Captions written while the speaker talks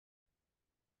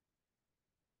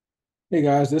Hey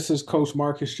guys, this is Coach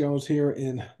Marcus Jones here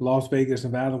in Las Vegas,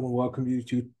 Nevada. We welcome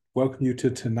you to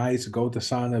tonight's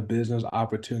GoDesana Business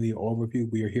Opportunity Overview.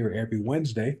 We are here every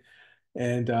Wednesday,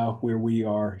 and where we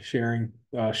are sharing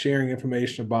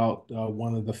information about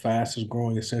one of the fastest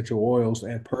growing essential oils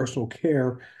and personal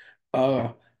care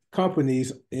uh,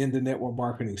 companies in the network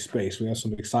marketing space. We have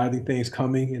some exciting things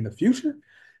coming in the future,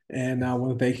 and I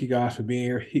want to thank you guys for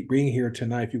being here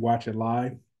tonight. If you watch it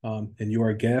live, and you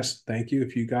are a guest, thank you.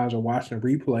 If you guys are watching a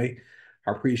replay,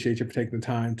 I appreciate you for taking the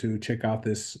time to check out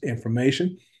this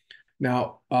information.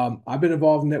 Now, I've been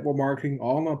involved in network marketing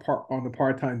all on a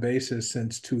part-time basis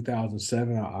since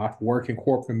 2007. I work in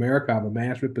corporate America. I have a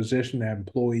management position. I have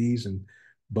employees and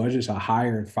budgets. I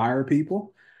hire and fire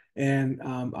people, and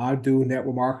I do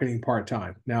network marketing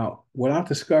part-time. Now, what I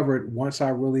discovered once I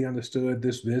really understood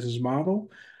this business model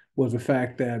was the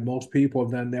fact that most people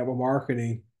have done network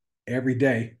marketing every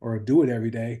day or do it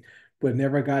every day, but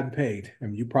never gotten paid. I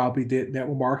mean, you probably did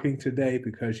network marketing today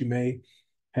because you may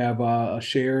have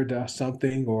shared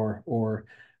something or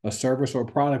a service or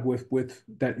product with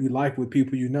that you like with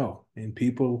people you know, and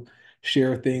people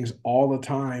share things all the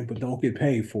time but don't get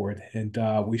paid for it. And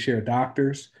we share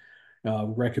doctors,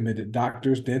 recommended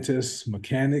doctors, dentists,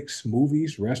 mechanics,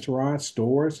 movies, restaurants,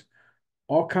 stores,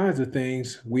 all kinds of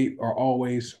things we are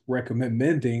always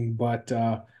recommending, but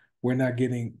we're not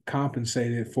getting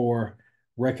compensated for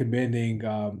recommending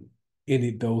any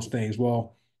of those things.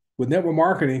 Well, with network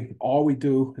marketing, all we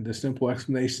do, and the simple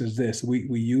explanation is this: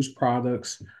 we use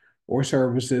products or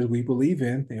services we believe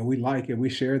in and we like, and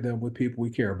we share them with people we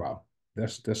care about.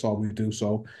 That's all we do.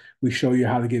 So we show you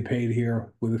how to get paid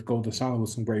here with GoDesana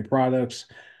with some great products.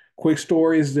 Quick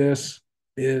story is this: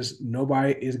 is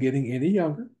nobody is getting any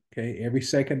younger. Okay, every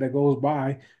second that goes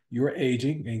by, you're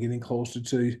aging and getting closer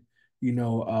to,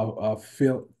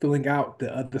 filling out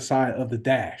the other side of the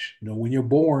dash. You know, when you're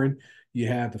born, you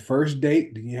have the first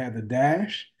date, then you have the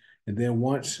dash, and then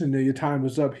once your time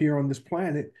is up here on this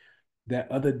planet,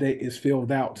 that other date is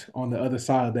filled out on the other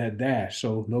side of that dash.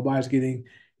 So nobody's getting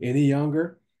any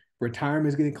younger. Retirement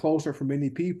is getting closer for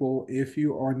many people. If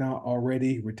you are not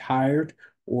already retired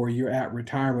or you're at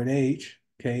retirement age,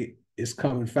 okay, it's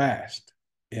coming fast.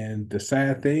 And the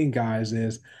sad thing, guys,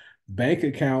 is bank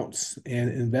accounts and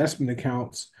investment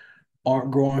accounts aren't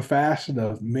growing fast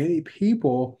enough. Many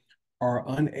people are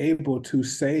unable to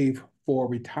save for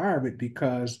retirement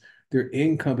because their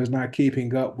income is not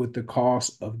keeping up with the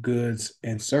cost of goods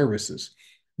and services.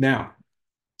 Now,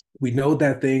 we know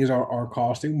that things are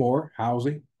costing more: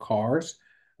 housing, cars,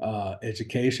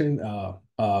 education,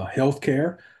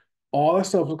 healthcare. All that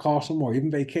stuff is costing more,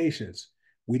 even vacations.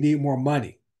 We need more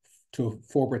money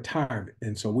for retirement.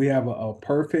 And so we have a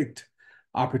perfect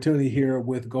opportunity here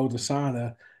with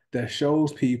GoDesana that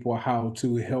shows people how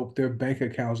to help their bank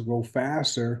accounts grow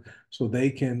faster so they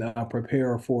can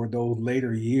prepare for those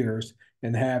later years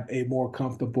and have a more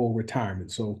comfortable retirement.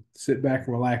 So sit back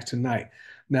and relax tonight.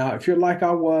 Now, if you're like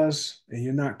I was and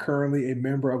you're not currently a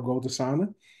member of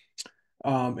GoDesana,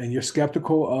 and you're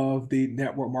skeptical of the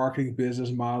network marketing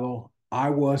business model, I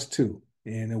was too.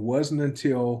 And it wasn't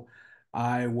until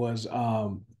I was I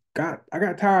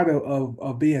got tired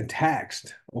of being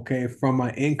taxed, okay, from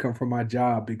my income from my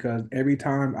job, because every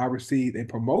time I received a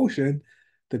promotion,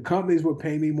 the companies would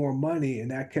pay me more money,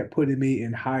 and that kept putting me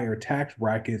in higher tax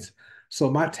brackets. So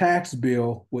my tax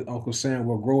bill with Uncle Sam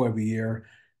will grow every year.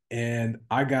 And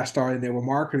I got started there with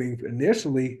marketing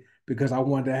initially because I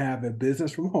wanted to have a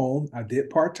business from home. I did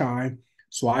part time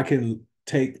so I can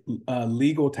take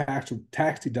legal tax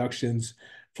deductions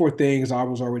for things I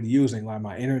was already using, like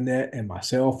my internet and my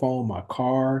cell phone, my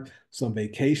car, some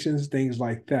vacations, things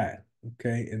like that.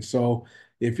 Okay, and so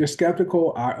if you're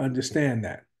skeptical, I understand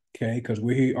that. Okay, because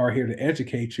we are here to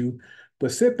educate you,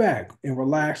 but sit back and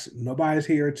relax. Nobody's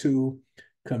here to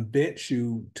convince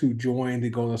you to join the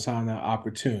GoDesana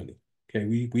opportunity. Okay,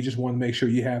 we just want to make sure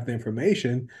you have the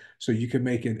information so you can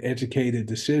make an educated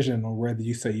decision on whether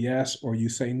you say yes or you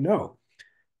say no.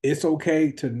 It's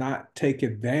okay to not take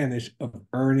advantage of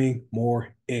earning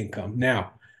more income.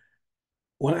 Now,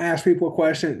 when I ask people a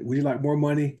question, would you like more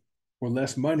money or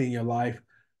less money in your life?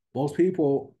 Most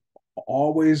people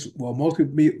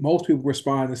most people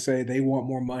respond and say they want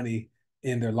more money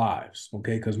in their lives,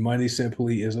 okay? Because money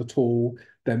simply is a tool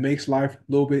that makes life a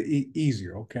little bit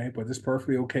easier, okay? But it's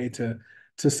perfectly okay to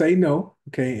say no,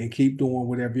 okay, and keep doing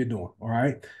whatever you're doing, all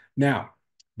right? Now,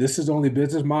 this is the only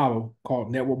business model called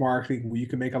network marketing where you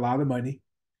can make a lot of money,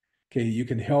 okay? You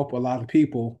can help a lot of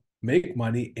people make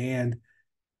money and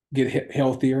get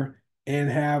healthier and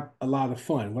have a lot of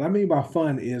fun. What I mean by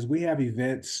fun is we have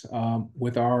events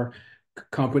with our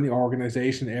company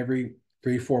organization every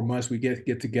 3 4 months we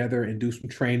get together and do some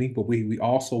training, but we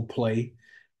also play.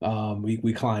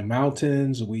 We climb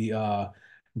mountains. We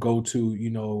go to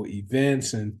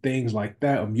events and things like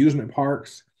that, amusement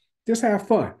parks. Just have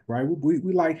fun, right?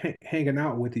 We like hanging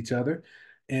out with each other,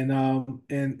 and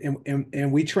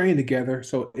we train together.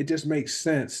 So it just makes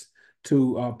sense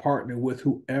to partner with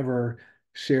whoever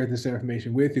shared this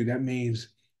information with you. That means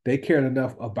they cared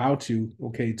enough about you,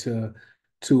 okay, to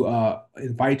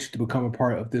invite you to become a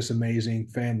part of this amazing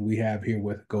family we have here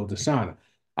with GoDesana.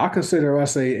 I consider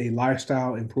us a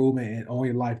lifestyle improvement and own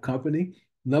your life company.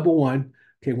 Number one,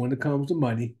 okay, when it comes to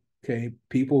money, okay,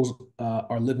 people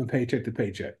are living paycheck to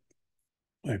paycheck.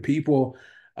 And people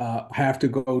have to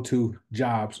go to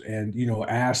jobs and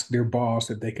ask their boss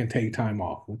if they can take time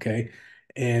off, okay?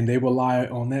 And they rely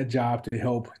on that job to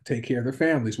help take care of their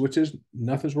families, which is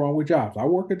nothing's wrong with jobs. I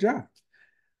work a job.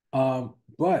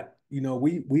 But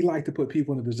we like to put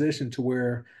people in a position to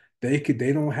where they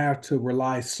don't have to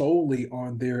rely solely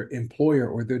on their employer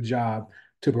or their job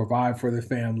to provide for their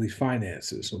family's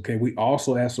finances. Okay. We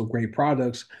also have some great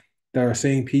products that are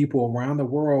seeing people around the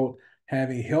world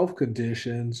having health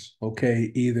conditions,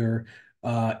 okay, either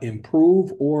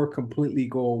improve or completely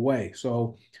go away.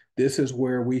 So this is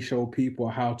where we show people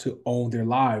how to own their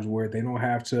lives, where they don't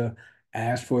have to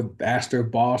ask their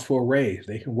boss for a raise.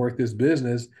 They can work this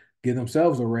business, get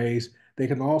themselves a raise. They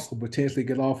can also potentially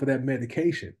get off of that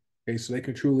medication. Okay, so they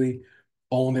can truly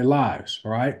own their lives.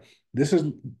 All right. This is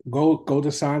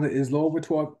GoDesana is over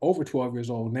 12 years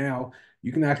old now.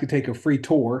 You can actually take a free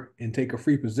tour and take a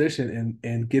free position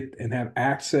and get and have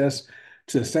access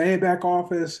to the same back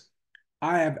office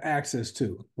I have access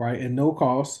to, right? And no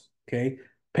cost. Okay.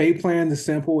 Pay plan is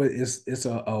simple. It's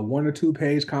a 1 or 2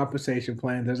 page compensation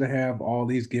plan. It doesn't have all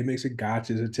these gimmicks and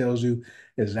gotchas. It tells you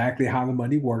exactly how the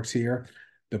money works here.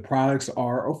 The products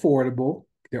are affordable.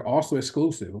 They're also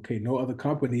exclusive. Okay. No other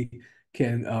company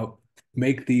can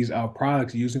make these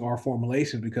products using our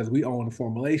formulations because we own the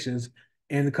formulations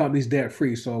and the company's debt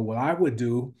free. So what I would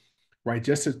do, right,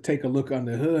 just to take a look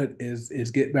under the hood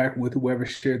is get back with whoever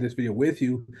shared this video with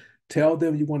you. Tell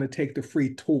them you want to take the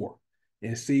free tour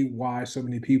and see why so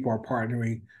many people are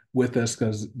partnering with us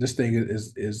because this thing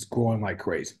is growing like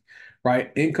crazy,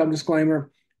 right? Income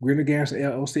disclaimer: Greener Gas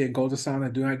LLC and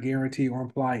GoDesana do not guarantee or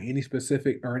imply any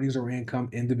specific earnings or income.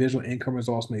 Individual income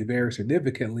results may vary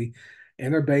significantly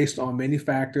and are based on many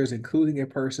factors, including a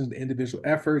person's individual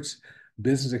efforts,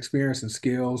 business experience, and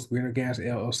skills. Greener Gas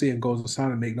LLC and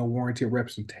GoDesana make no warranty or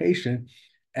representation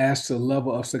as to the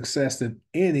level of success that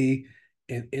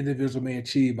an individual may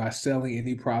achieve by selling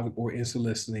any product or in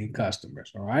soliciting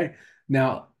customers. All right.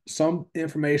 Now, some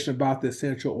information about the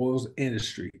essential oils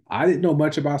industry. I didn't know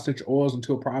much about essential oils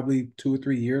until probably 2 or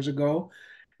 3 years ago,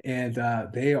 and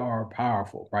they are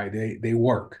powerful, right? They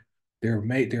work. They're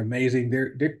amazing.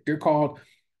 They're called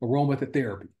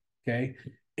aromatherapy. Okay,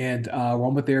 and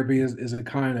aromatherapy is a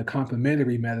kind of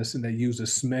complementary medicine that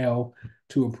uses smell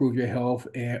to improve your health,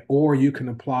 and or you can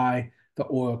apply the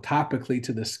oil topically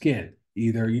to the skin,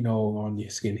 either on your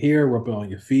skin here, rub it on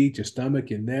your feet, your stomach,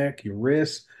 your neck, your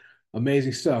wrists.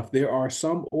 Amazing stuff. There are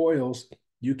some oils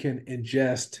you can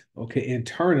ingest, okay,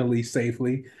 internally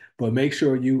safely, but make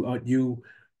sure you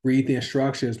read the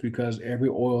instructions because every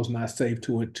oil is not safe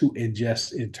to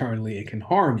ingest internally. It can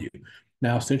harm you.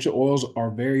 Now, essential oils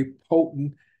are very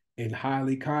potent and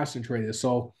highly concentrated.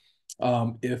 So,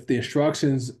 if the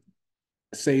instructions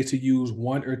say to use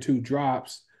 1 or 2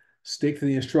 drops, stick to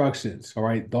the instructions. All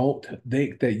right. Don't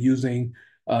think that using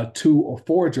 2 or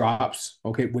 4 drops,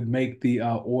 okay, would make the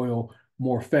oil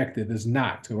more effective. It's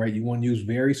not. All right. You want to use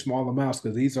very small amounts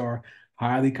because these are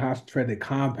highly concentrated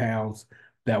compounds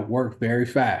that work very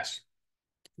fast.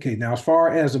 Okay, now as far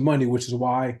as the money, which is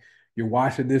why you're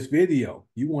watching this video,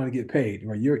 you want to get paid,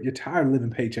 right? You're tired of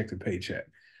living paycheck to paycheck.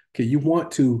 Okay, you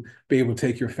want to be able to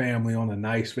take your family on a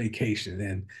nice vacation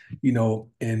and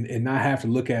and not have to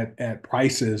look at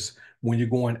prices when you're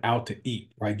going out to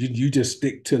eat, right? You just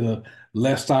stick to the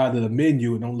left side of the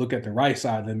menu and don't look at the right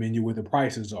side of the menu where the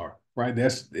prices are, right?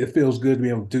 It feels good to be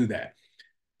able to do that.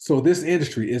 So this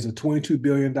industry is a $22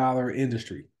 billion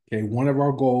industry. Okay. One of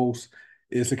our goals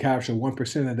is to capture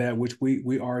 1% of that, which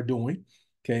we are doing.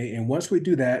 Okay. And once we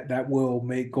do that, that will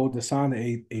make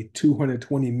GoDesana a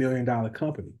 $220 million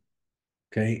company.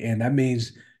 Okay. And that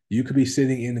means you could be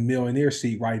sitting in the millionaire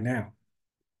seat right now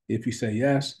if you say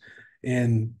yes.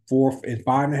 In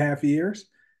 5.5 years,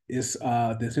 it's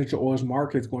the essential oils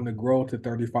market is going to grow to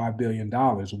 $35 billion.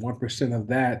 1% of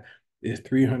that is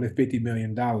 $350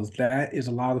 million. That is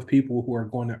a lot of people who are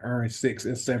going to earn 6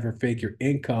 and 7 figure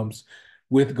incomes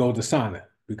with GoDesana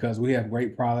because we have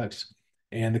great products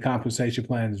and the compensation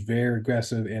plan is very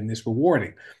aggressive and it's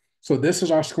rewarding. So this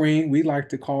is our screen. We like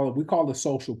to call it, we call it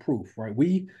social proof, right?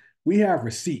 We have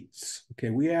receipts. Okay.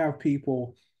 We have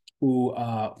people who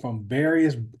from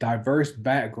various diverse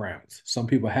backgrounds. Some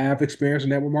people have experience in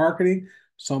network marketing,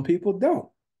 some people don't,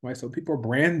 right? So people are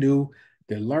brand new,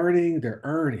 they're learning, they're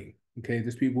earning. Okay,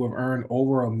 there's people who have earned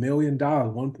over $1 million,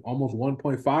 almost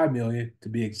 1.5 million to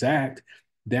be exact,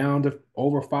 down to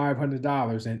over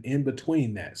 $500 and in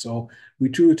between that. So we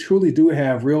truly do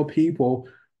have real people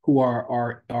who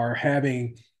are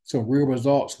having some real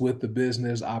results with the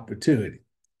business opportunity.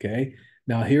 Okay.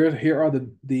 Now here are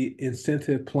the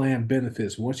incentive plan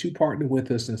benefits. Once you partner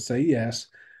with us and say yes,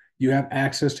 you have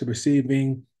access to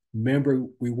receiving member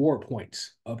reward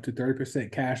points up to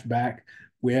 30% cash back.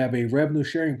 We have a revenue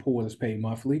sharing pool that's paid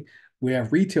monthly. We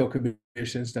have retail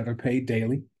commissions that are paid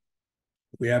daily.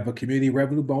 We have a community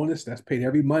revenue bonus that's paid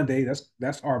every Monday.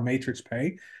 That's our matrix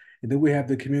pay. And then we have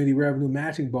the community revenue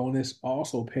matching bonus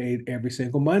also paid every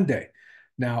single Monday.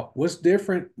 Now, what's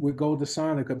different with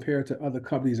GoDesana compared to other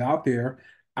companies out there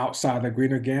outside the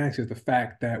green organics is the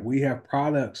fact that we have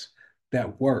products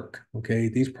that work. Okay.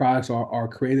 These products are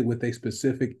created with a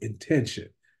specific intention.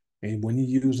 And when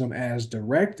you use them as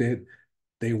directed,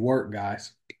 they work,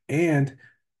 guys. And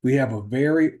we have a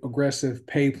very aggressive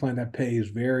pay plan that pays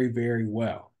very, very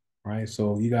well. Right.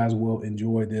 So you guys will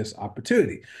enjoy this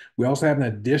opportunity. We also have an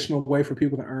additional way for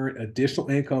people to earn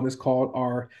additional income. It's called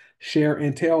our share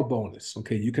and tail bonus.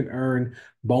 Okay. You can earn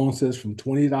bonuses from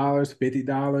 $20, $50,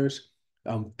 $30,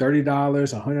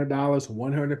 $100,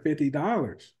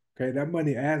 $150. Okay. That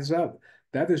money adds up.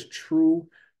 That is true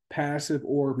passive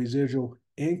or residual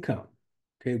income.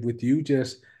 Okay. With you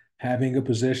just having a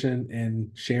position and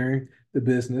sharing the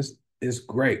business is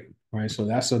great, right? So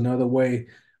that's another way.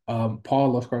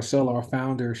 Paula Scarcella, our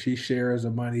founder, she shares the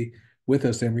money with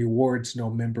us and rewards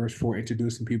members for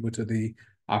introducing people to the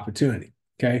opportunity.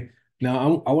 Okay.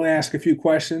 Now I want to ask a few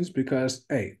questions because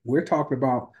hey, we're talking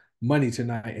about money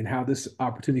tonight and how this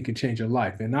opportunity can change your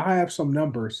life. And I have some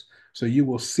numbers so you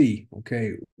will see,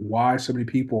 okay, why so many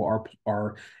people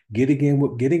are getting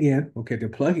in, okay, they're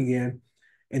plugging in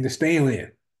and they're staying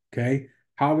in. Okay.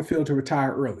 How to feel to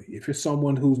retire early. If you're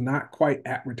someone who's not quite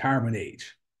at retirement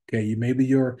age, okay, maybe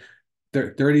you're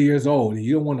 30 years old and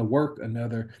you don't want to work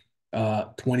another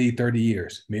 20, 30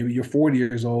 years. Maybe you're 40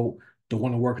 years old, don't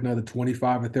want to work another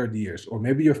 25 or 30 years. Or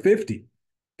maybe you're 50,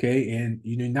 okay, and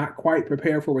you're not quite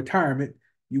prepared for retirement.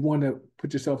 You want to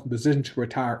put yourself in position to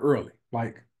retire early.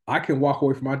 Like I can walk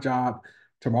away from my job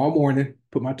tomorrow morning,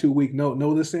 put my 2 week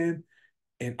notice in,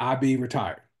 and I be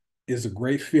retired. It's a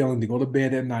great feeling to go to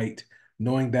bed at night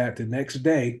knowing that the next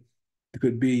day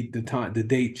could be the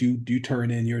date you turn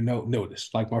in your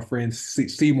notice, like my friend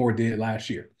Seymour did last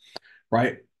year,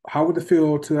 right? How would it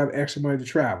feel to have extra money to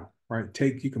travel, right?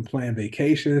 You can plan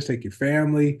vacations, take your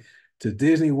family to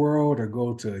Disney World or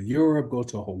go to Europe, go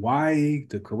to Hawaii,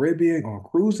 to Caribbean on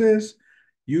cruises.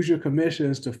 Use your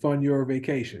commissions to fund your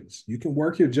vacations. You can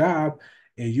work your job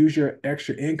and use your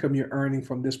extra income you're earning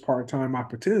from this part-time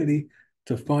opportunity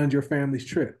to fund your family's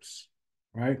trips,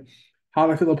 right? How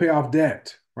do I feel to pay off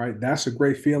debt, right? That's a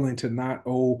great feeling to not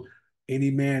owe any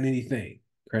man anything.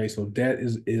 Okay, so debt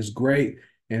is great.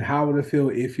 And how would it feel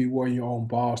if you were your own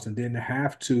boss and didn't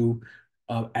have to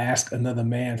ask another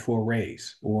man for a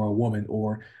raise or a woman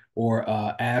or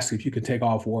ask if you could take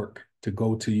off work to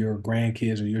go to your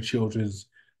grandkids or your children's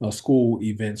school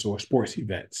events or sports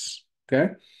events?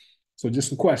 Okay. So just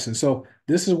some questions. So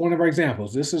this is one of our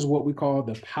examples. This is what we call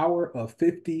the power of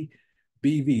 50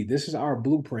 BV. This is our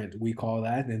blueprint, we call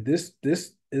that. And this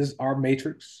is our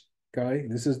matrix. Okay.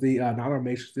 This is the not our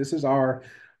matrix. This is our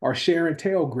share and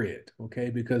tail grid.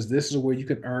 Okay. Because this is where you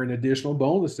can earn additional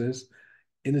bonuses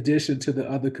in addition to the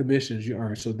other commissions you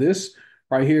earn. So this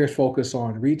right here is focused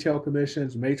on retail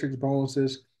commissions, matrix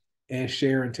bonuses, and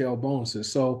share and tail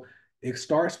bonuses. So it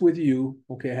starts with you,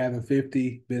 okay, having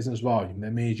 50 business volume.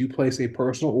 That means you place a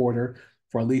personal order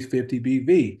for at least 50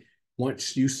 BV.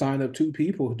 Once you sign up 2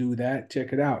 people who do that,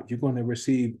 check it out. You're going to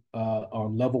receive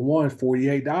on level one,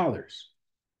 $48.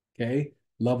 Okay.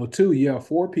 Level two, you have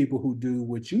 4 people who do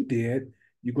what you did.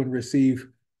 You're going to receive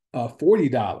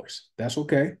 $40. That's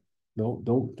okay.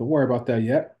 Don't worry about that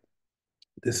yet.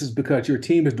 This is because your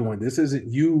team is doing this.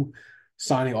 Isn't you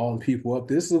signing all the people up.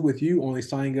 This is with you only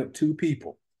signing up 2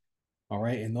 people. All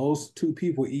right. And those 2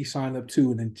 people each sign up too,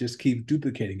 and then just keep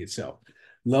duplicating itself.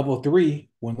 Level three,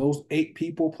 when those 8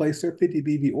 people place their 50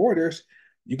 BV orders,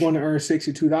 you're going to earn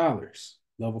 $62.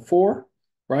 Level four,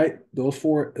 right?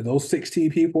 Those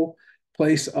 16 people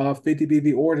place 50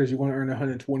 BV orders, you're going to earn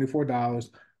 $124.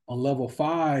 On level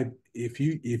five, if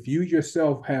you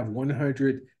yourself have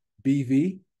 100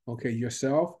 BV, okay,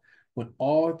 yourself, when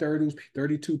all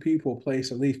 32 people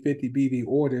place at least 50 BV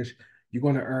orders, you're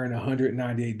going to earn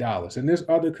 $198. And there's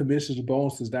other commissions and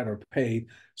bonuses that are paid.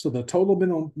 So the total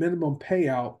minimum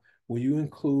payout, when you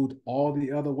include all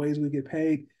the other ways we get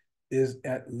paid, is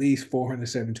at least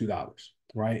 $472,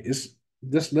 right? It's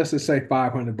just, let's just say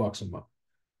 $500 a month.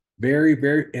 Very,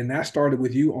 very, and that started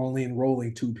with you only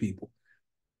enrolling two people.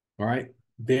 All right.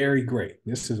 Very great.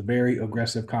 This is a very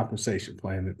aggressive compensation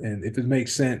plan. And if it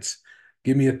makes sense,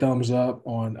 give me a thumbs up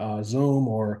on Zoom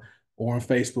or on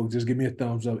Facebook. Just give me a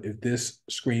thumbs up if this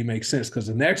screen makes sense. Because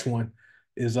the next one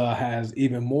is has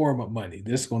even more money.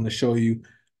 This is going to show you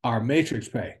our matrix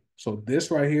pay. So this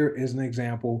right here is an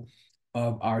example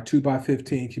of our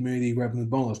 2x15 community revenue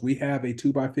bonus. We have a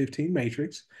 2x15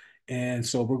 matrix. And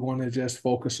so we're going to just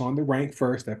focus on the rank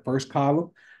first, that first column,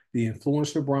 the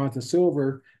influencer, bronze, and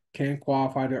silver can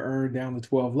qualify to earn down to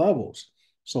 12 levels.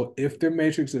 So if their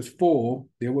matrix is full,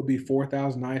 there would be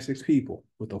 4,096 people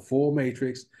with a full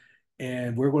matrix.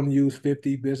 And we're going to use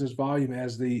 50 business volume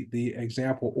as the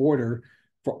example order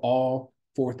for all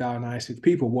 4,096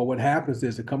 people. Well, what happens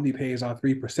is the company pays out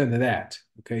 3% of that.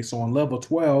 Okay, so on level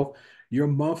 12, your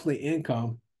monthly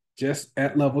income just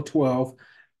at level 12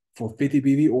 for 50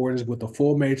 BV orders with the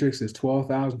full matrix is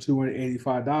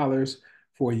 $12,285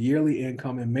 for a yearly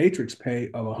income and matrix pay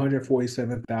of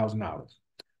 $147,000.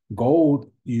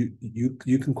 Gold, you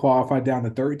can qualify down to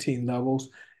 13 levels.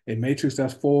 A matrix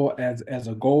that's full as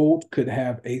a gold could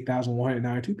have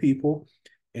 8,192 people.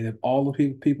 And if all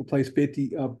the people place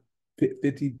 50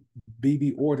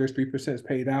 BB orders, 3% is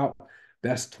paid out.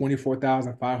 That's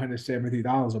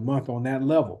 $24,573 a month on that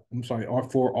level. I'm sorry, or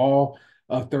for all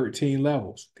of 13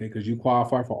 levels. Okay, because you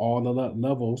qualify for all the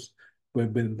levels,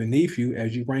 but beneath you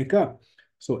as you rank up.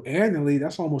 So annually,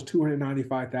 that's almost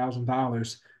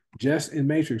 $295,000 just in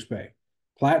matrix pay.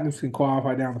 Platinums can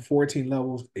qualify down to 14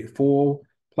 levels. A full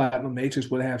platinum matrix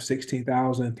would have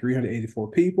 16,384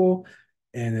 people.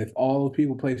 And if all the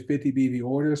people place 50 BV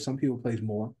orders, some people place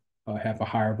more, have a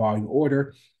higher volume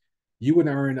order, you would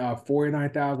earn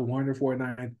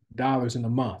 $49,149 in a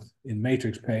month in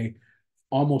matrix pay,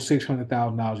 almost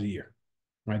 $600,000 a year.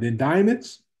 Right. Then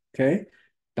diamonds, okay.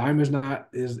 Diamonds not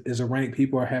is a rank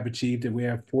people have achieved that we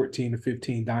have 14 to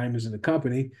 15 diamonds in the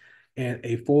company. And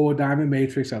a full diamond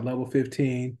matrix at level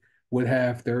 15 would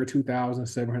have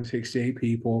 32,768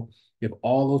 people. If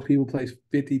all those people place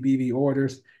 50 BV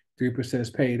orders, 3% is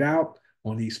paid out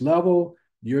on each level.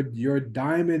 Your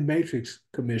diamond matrix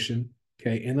commission,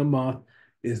 okay, in a month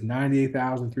is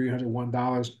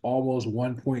 $98,301, almost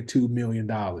 $1.2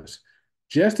 million.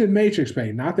 Just in matrix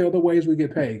pay, not the other ways we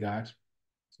get paid, guys.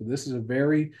 So this is a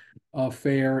very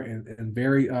fair and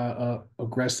very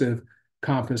aggressive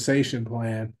compensation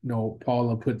plan,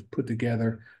 Paula put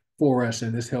together for us,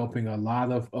 and it's helping a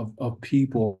lot of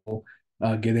people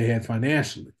get ahead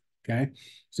financially. Okay,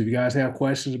 so if you guys have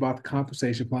questions about the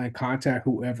compensation plan, contact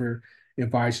whoever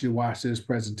invites you to watch this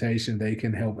presentation. They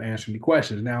can help answer any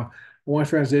questions. Now, I want to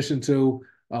transition to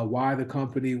why the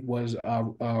company was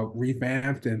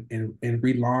revamped and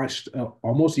relaunched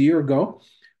almost a year ago.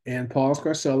 And Paul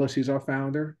Scarcella, she's our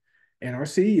founder and our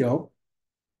CEO.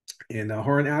 And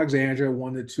her and Alexandra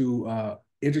wanted to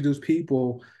introduce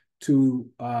people to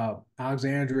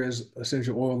Alexandra's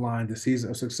essential oil line, the Season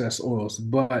of Success Oils.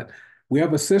 But we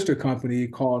have a sister company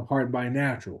called Heart by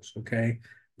Naturals. Okay,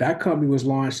 that company was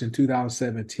launched in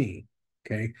 2017.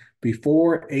 Okay,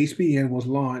 before HBN was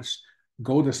launched,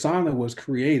 GoDesana was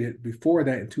created. Before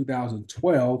that, in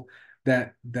 2012,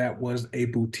 that was a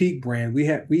boutique brand. We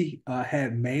had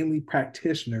mainly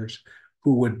practitioners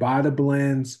who would buy the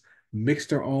blends, make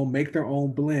their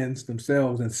own blends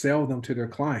themselves and sell them to their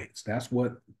clients. That's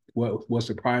what was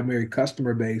the primary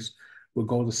customer base with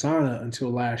GoDesana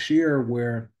until last year,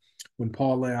 when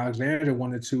Paul and Alexandra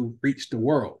wanted to reach the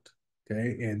world.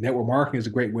 Okay, and network marketing is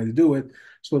a great way to do it.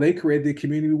 So they created the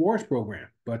community rewards program.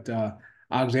 But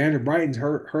Alexandra Brighton's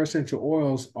her essential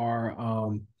oils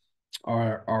are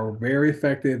very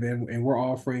effective, and we're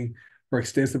offering her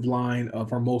extensive line of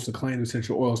her most acclaimed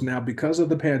essential oils. Now, because of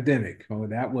the pandemic,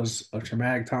 that was a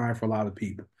traumatic time for a lot of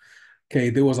people. Okay,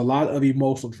 there was a lot of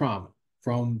emotional trauma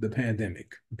from the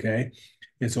pandemic. Okay,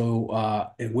 and so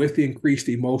and with the increased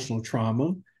emotional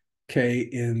trauma, okay,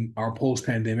 in our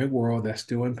post-pandemic world that's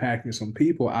still impacting some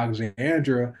people,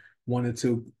 Alexandra wanted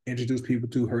to introduce people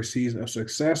to her Season of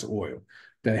Success oil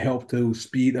that helped to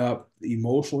speed up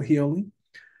emotional healing,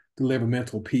 deliver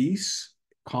mental peace,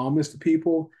 calmness to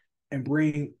people, and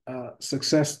bring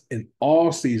success in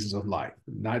all seasons of life,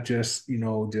 not just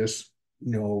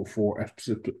for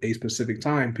a specific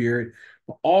time period,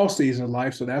 but all seasons of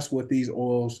life. So that's what these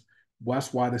oils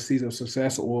That's why the Season of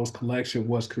Success Oils collection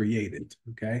was created.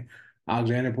 Okay.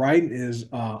 Alexander Brighton is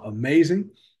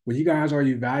amazing. When you guys are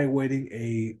evaluating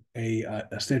a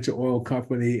essential oil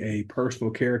company, a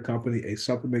personal care company, a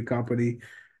supplement company,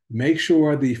 make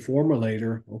sure the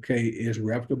formulator, okay, is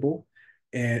reputable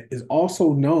and is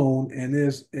also known and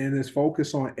is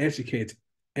focused on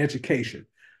education.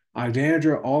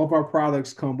 Alexandra, all of our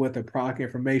products come with a product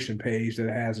information page that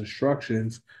has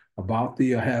instructions about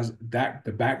the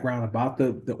background about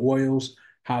the oils,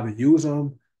 how to use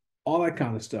them, all that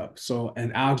kind of stuff. So,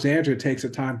 and Alexandra takes the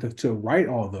time to write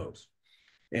all those.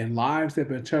 And lives have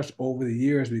been touched over the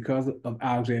years because of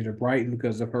Alexandra Brighton,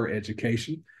 because of her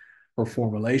education, her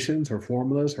formulations, her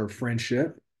formulas, her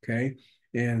friendship. Okay.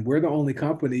 And we're the only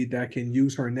company that can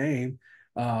use her name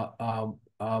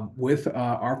with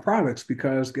our products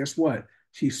because guess what?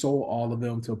 She sold all of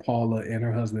them to Paula and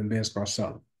her husband, Ben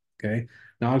Scarcella. Okay.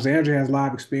 Now, Alexandra has a lot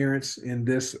of experience in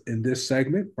this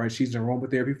segment, right? She's an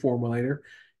aromatherapy formulator.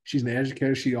 She's an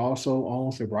educator. She also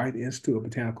owns the Brighton Institute of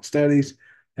Botanical Studies,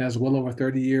 has well over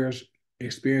 30 years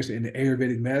experience in the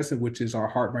Ayurvedic medicine, which is our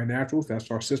Heart by Naturals.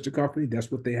 That's our sister company.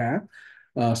 That's what they have.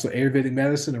 So Ayurvedic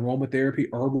medicine, aromatherapy,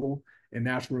 herbal, and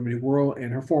natural remedy world.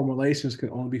 And her formulations can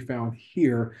only be found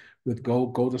here with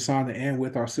GoDesana and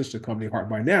with our sister company, Heart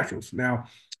by Naturals. Now,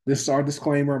 this is our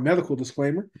disclaimer, medical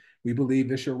disclaimer. We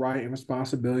believe it's your right and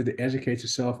responsibility to educate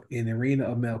yourself in the arena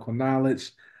of medical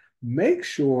knowledge. Make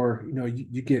sure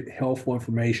you get helpful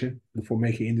information before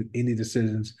making any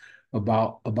decisions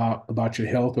about your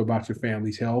health or about your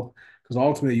family's health, because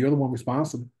ultimately you're the one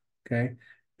responsible. Okay.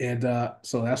 And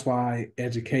so that's why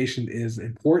education is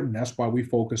important. That's why we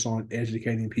focus on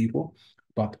educating people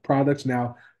about the products.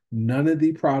 Now, none of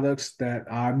the products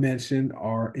that I mentioned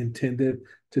are intended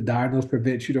to diagnose,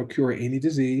 prevent, treat, or cure any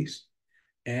disease.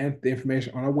 And the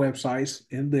information on our websites,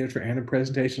 in literature, and in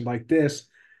presentations like this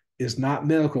is not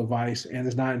medical advice and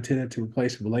is not intended to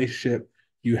replace a relationship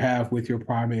you have with your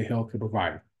primary healthcare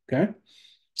provider. Okay.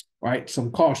 All right.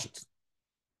 Some cautions.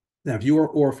 Now, if you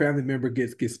or a family member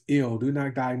gets ill, do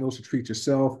not diagnose or treat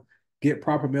yourself. Get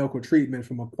proper medical treatment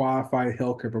from a qualified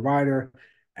healthcare provider.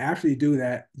 After you do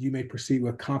that, you may proceed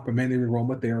with complementary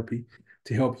aromatherapy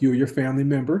to help you or your family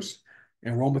members.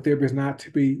 And aromatherapy is not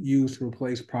to be used to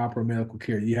replace proper medical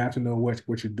care. You have to know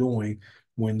what you're doing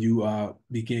when you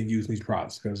begin using these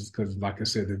products because like I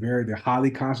said, they're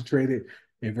highly concentrated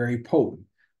and very potent.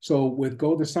 So with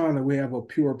GoDesana, we have a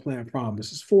pure plant problem.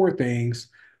 This is four things.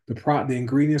 The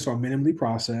ingredients are minimally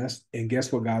processed, and guess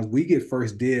what, guys? We get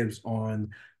first dibs on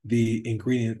the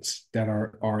ingredients that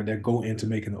go into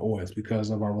making the oils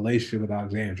because of our relationship with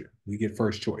Alexandria. We get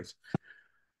first choice.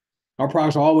 Our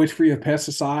products are always free of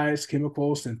pesticides,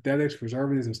 chemicals, synthetics,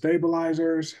 preservatives, and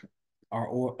stabilizers.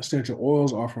 Our essential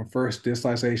oils are from first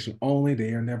distillation only.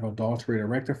 They are never adulterated or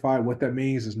rectified. What that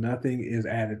means is nothing is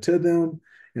added to them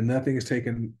and nothing is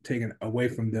taken away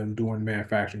from them during the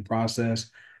manufacturing process.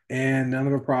 And none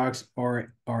of the products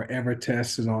are ever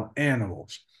tested on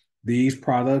animals. These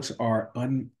products are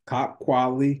top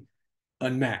quality,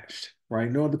 unmatched, right?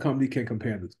 No other company can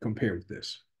compare with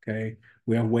this. Okay.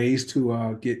 We have ways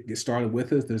to get started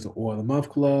with us. There's an Oil of the Month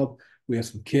Club. We have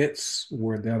some kits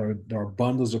that are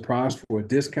bundles of products for a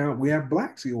discount. We have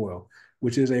Black Sea Oil,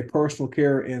 which is a personal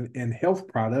care and health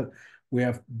product. We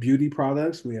have beauty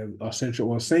products. We have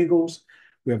essential oil singles.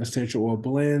 We have essential oil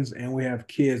blends, and we have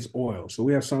kids oil. So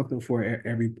we have something for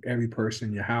every person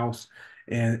in your house.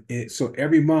 And so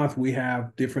every month we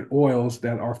have different oils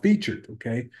that are featured.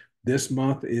 Okay. This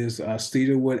month is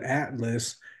Cedarwood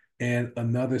Atlas and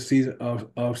another season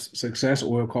of success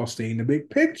oil called Seeing the Big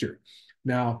Picture.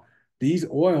 Now, these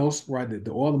oils, right,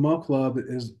 the Oil of the Month Club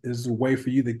is a way for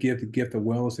you to give the gift of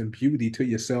wellness and beauty to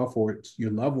yourself or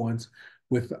your loved ones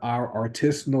with our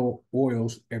artisanal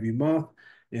oils every month.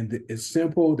 And it's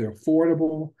simple, they're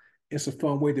affordable. It's a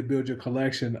fun way to build your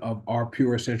collection of our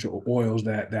pure essential oils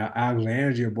that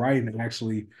Alexandria Brighton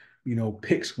actually,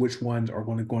 picks which ones are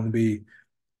going to be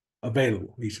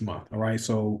available each month. All right.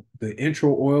 So the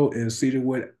intro oil is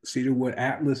Cedarwood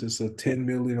Atlas. It's a 10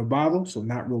 milliliter bottle, so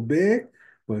not real big,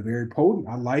 but very potent.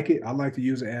 I like it. I like to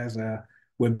use it as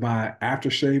with my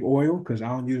aftershave oil because I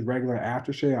don't use regular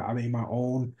aftershave. I make my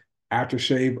own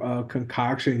aftershave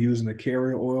concoction using the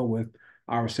carrier oil with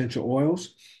our essential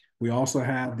oils. We also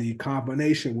have the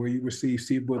combination where you receive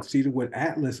Cedarwood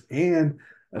Atlas and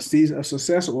a season of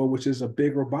success oil, which is a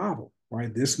bigger bottle.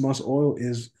 Right. This month's oil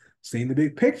is seeing the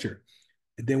big picture.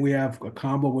 And then we have a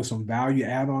combo with some value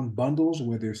add-on bundles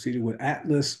where they're seated with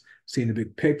Atlas, seeing the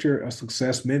big picture, a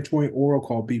success mentoring oil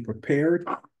called Be Prepared,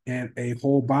 and a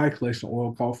whole body collection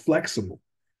oil called Flexible.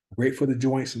 Great for the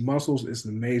joints and muscles. It's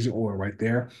an amazing oil right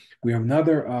there. We have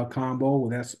another combo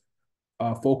that's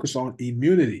focused on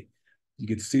immunity. You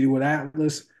get to see with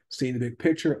Atlas, seeing the big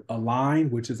picture, Align,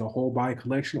 which is a whole body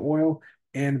collection oil,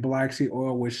 and Black Seed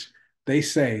Oil, which they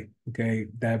say, okay,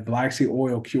 that Black Seed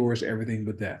Oil cures everything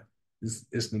but that.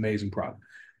 It's an amazing product.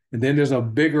 And then there's a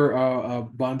bigger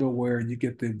bundle where you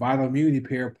get the Vital Immunity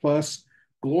Pair plus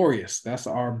Glorious. That's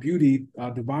our beauty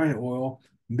divine oil.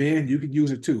 Men, you can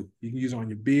use it too. You can use it on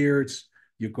your beards,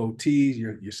 your goatees,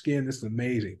 your skin. This is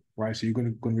amazing, right? So you're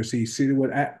going to receive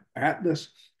cedarwood Atlas,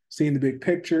 seeing the big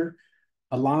picture,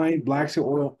 Align, Black Seed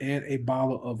Oil, and a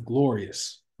bottle of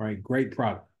Glorious, right? Great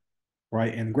product,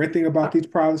 right? And the great thing about these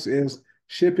products is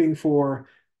shipping for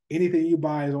anything you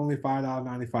buy is only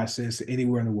 $5.95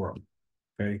 anywhere in the world.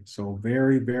 Okay, so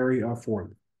very, very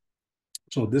affordable.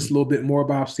 So this is a little bit more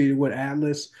about cedarwood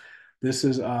Atlas. This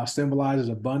is symbolizes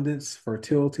abundance,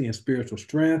 fertility, and spiritual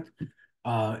strength.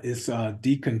 It's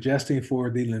decongesting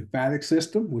for the lymphatic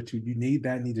system, which you need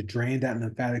that. You need to drain that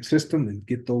lymphatic system and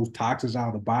get those toxins out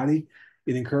of the body.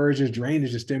 It encourages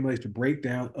drainage and stimulates the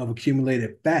breakdown of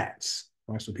accumulated fats.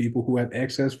 Right? So people who have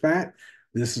excess fat,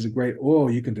 this is a great oil.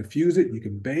 You can diffuse it, you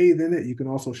can bathe in it, you can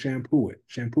also shampoo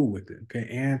with it. Okay,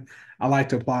 and I like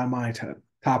to apply mine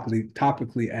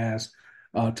topically as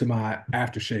to my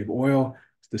aftershave oil.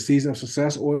 The Season of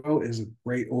Success oil is a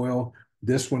great oil.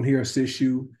 This one here assists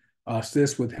you,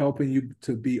 assists with helping you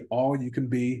to be all you can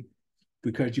be,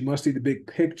 because you must see the big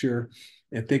picture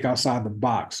and think outside the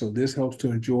box. So this helps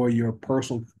to enjoy your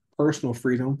personal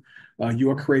freedom you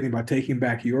are creating by taking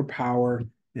back your power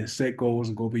and set goals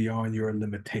and go beyond your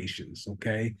limitations.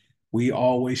 Okay, we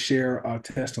always share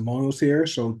testimonials here.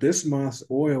 So this month's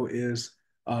oil is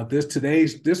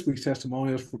this week's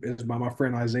testimonial is by my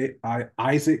friend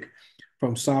Isaac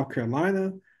from South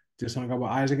Carolina. Just hung up with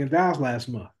Isaac in Dallas last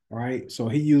month. All right, so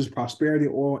he used prosperity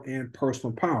oil and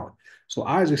personal power. So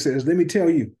Isaac says, "Let me tell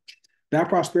you, that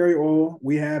prosperity oil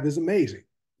we have is amazing.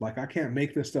 Like I can't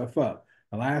make this stuff up.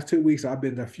 The last 2 weeks I've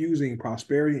been diffusing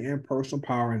prosperity and personal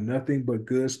power, and nothing but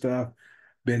good stuff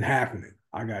been happening.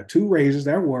 I got 2 raises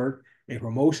at work, a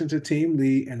promotion to team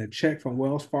lead, and a check from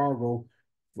Wells Fargo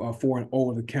for an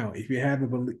old account. If you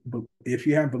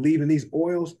haven't believed in these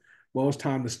oils, well, it's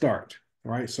time to start.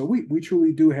 All right. So we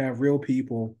truly do have real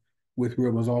people with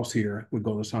real results here with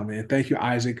GoDesana. And thank you,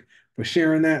 Isaac, for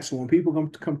sharing that. So when people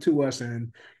come to us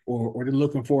and or they're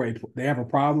looking for they have a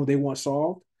problem they want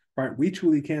solved, right? We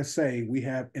truly can say we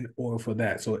have an oil for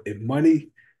that. So if money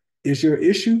is your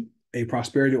issue, a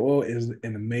prosperity oil is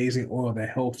an amazing oil that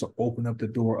helps to open up the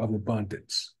door of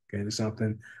abundance. Okay, it's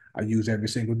something I use every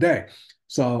single day.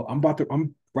 So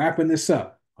I'm wrapping this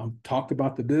up. I'm talked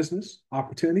about the business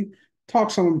opportunity,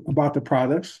 talk some about the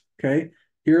products. Okay,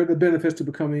 here are the benefits to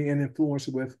becoming an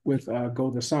influencer with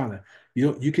GoDesana.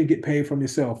 You can get paid from your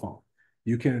cell phone.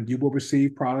 You will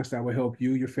receive products that will help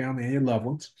you, your family, and your loved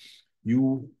ones.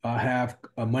 You have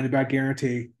a money back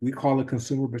guarantee. We call it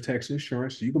consumer protection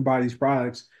insurance. You can buy these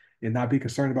products and not be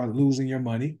concerned about losing your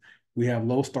money. We have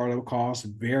low startup costs,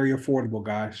 very affordable,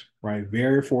 guys, right?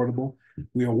 Very affordable.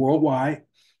 We are worldwide.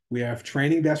 We have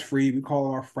training that's free. We call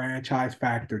it our franchise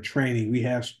factor training. We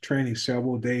have training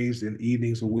several days and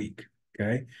evenings a week.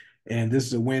 Okay. And this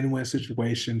is a win-win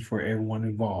situation for everyone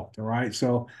involved. All right.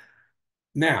 So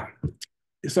now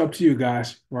it's up to you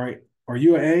guys, right? Are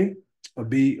you an A,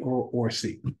 B, or a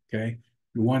C? Okay.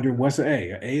 You're wondering what's an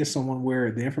A? An A is someone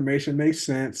where the information makes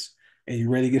sense and you're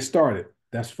ready to get started.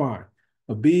 That's fine.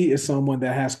 A B is someone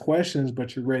that has questions,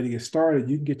 but you're ready to get started.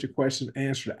 You can get your questions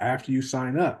answered after you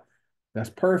sign up. That's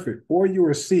perfect. Or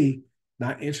you're a C,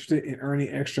 not interested in earning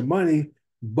extra money,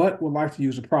 but would like to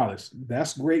use the products.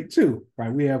 That's great too,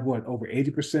 right? We have what, over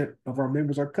 80% of our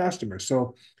members are customers.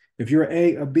 So if you're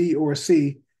a B, or a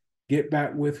C, get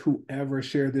back with whoever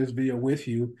shared this video with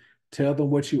you. Tell them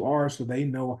what you are so they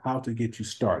know how to get you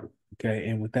started. Okay.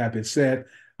 And with that being said,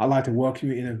 I'd like to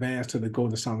welcome you in advance to the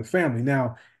GoDesana family.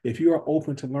 Now, if you are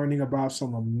open to learning about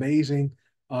some amazing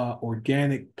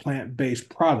organic plant-based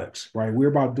products, right? We're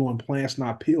about doing plants,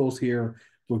 not pills here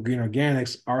with Green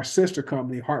Organics. Our sister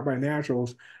company, Heart by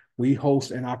Naturals, we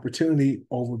host an opportunity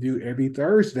overview every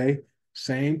Thursday,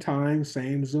 same time,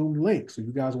 same Zoom link. So if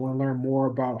you guys want to learn more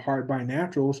about Heart by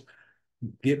Naturals,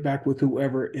 get back with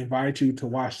whoever invites you to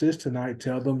watch this tonight.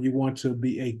 Tell them you want to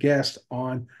be a guest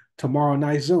on tomorrow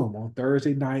night Zoom on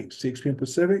Thursday night, 6 p.m.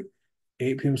 Pacific,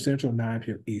 8 p.m. Central, 9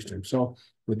 p.m. Eastern. So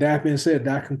with that being said,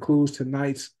 that concludes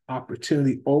tonight's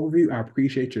opportunity overview. I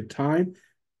appreciate your time.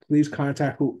 Please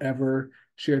contact whoever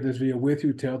shared this video with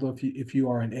you. Tell them if you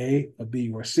are an A,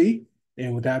 B, or C.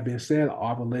 And with that being said,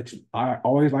 I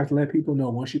always like to let people know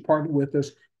once you partner with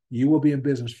us, You will be in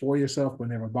business for yourself, but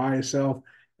never by yourself.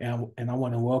 And I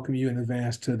want to welcome you in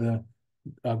advance to the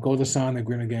GoDesana and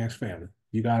Grin and Gangs family.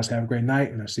 You guys have a great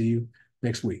night, and I'll see you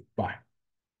next week. Bye.